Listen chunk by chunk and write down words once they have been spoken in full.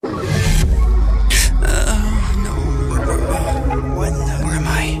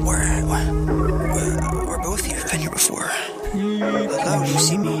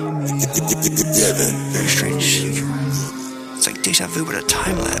clue what a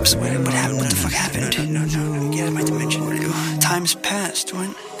time lapse. What happened? What the fuck happened? No, get out of my dimension. What do you do? Time's passed.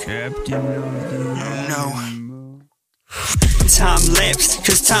 What? Captain of the No. Time lapsed,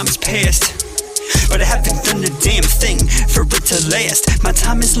 cause time's passed. But I haven't done a damn thing for it to last. My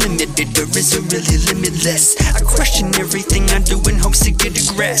time is limited, or is it really limitless? I question everything I do in hopes to get a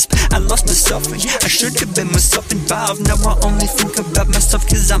grasp. I lost myself, I should have been myself involved. Now I only think about myself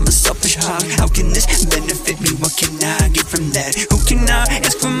cause I'm a selfish hog. How can this benefit me? What can I get from that? Who can I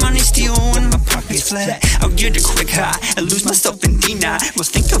ask for money still when my pocket's flat? I'll get a quick high and lose myself and deny. Well,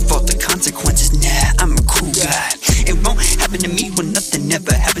 think of all the consequences. Nah, I'm a cool guy. It won't happen to me when nothing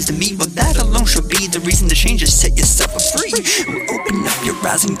ever happens to me. Well, that alone should be the reason to change. Just set yourself free. Open up your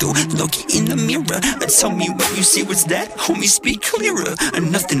eyes and go look in the mirror. Tell me what you see, what's that? Homie, speak clearer.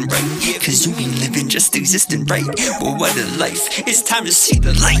 Nothing right, cause you ain't living, just existing, right? Well, what a life, it's time to see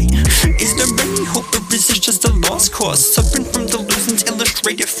the light. Is there any hope or is it just a lost cause? Suffering from delusions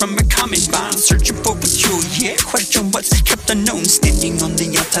illustrated from a common bond. Searching for a cure, yeah, question what's kept unknown. Standing on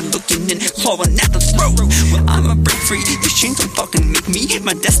the outside looking in, clawing at the throat. Well, I'ma break free, these chains don't fucking make me.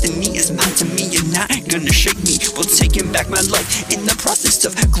 My destiny is mine to me, you're not gonna shake me. Well, taking back my life in the process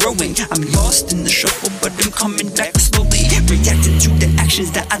of growing. I'm lost in the shuffle, but I'm coming back slowly. Reacting to the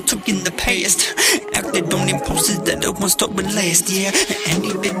actions that I took in the past. Acted on impulses that I once thought would last, yeah.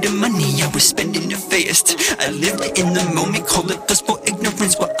 Any bit of money I was spending it fast. I lived in the moment, call it blissful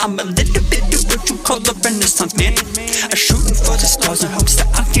ignorance. Well, I'm a little bit of what you call a renaissance man. I'm shooting for the stars in hopes that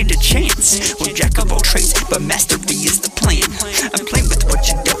I'll get a chance. Well, jack of all trades, but mastery is the plan. I'm playing with what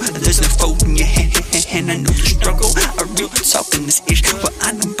you do, there's no fold in your hand. I know the struggle, a real talk in this ish. But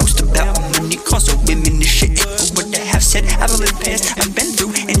I don't boast about money, cause of women and shit. What I have said, I've lived past, I've been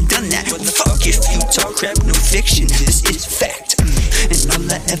through and done that. Well, fuck if you talk crap, no fiction, this is fact. And all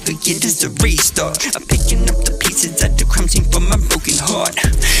I ever get is a restart. I'm picking up the pieces at the crime scene from my broken heart.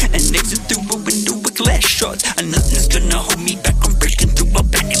 And exit through a window with glass shards. And nothing's gonna hold me back, I'm breaking through a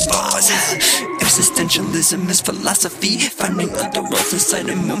banging bars. Existentialism is philosophy, finding other worlds inside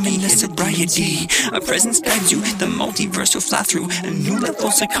a moment of sobriety. A presence guides you, the multiverse will fly through a new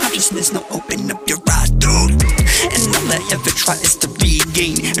levels of consciousness. Now open up your eyes, dude. And all I ever try is to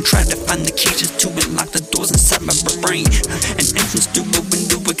regain and try to find the keys just to unlock the doors inside my brain. An entrance through a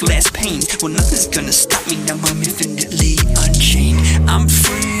window with glass panes. Well, nothing's gonna stop me, now I'm infinitely unchained. I'm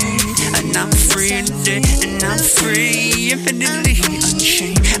free, and I'm free today, and I'm free, infinitely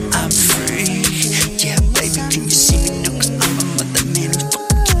unchained.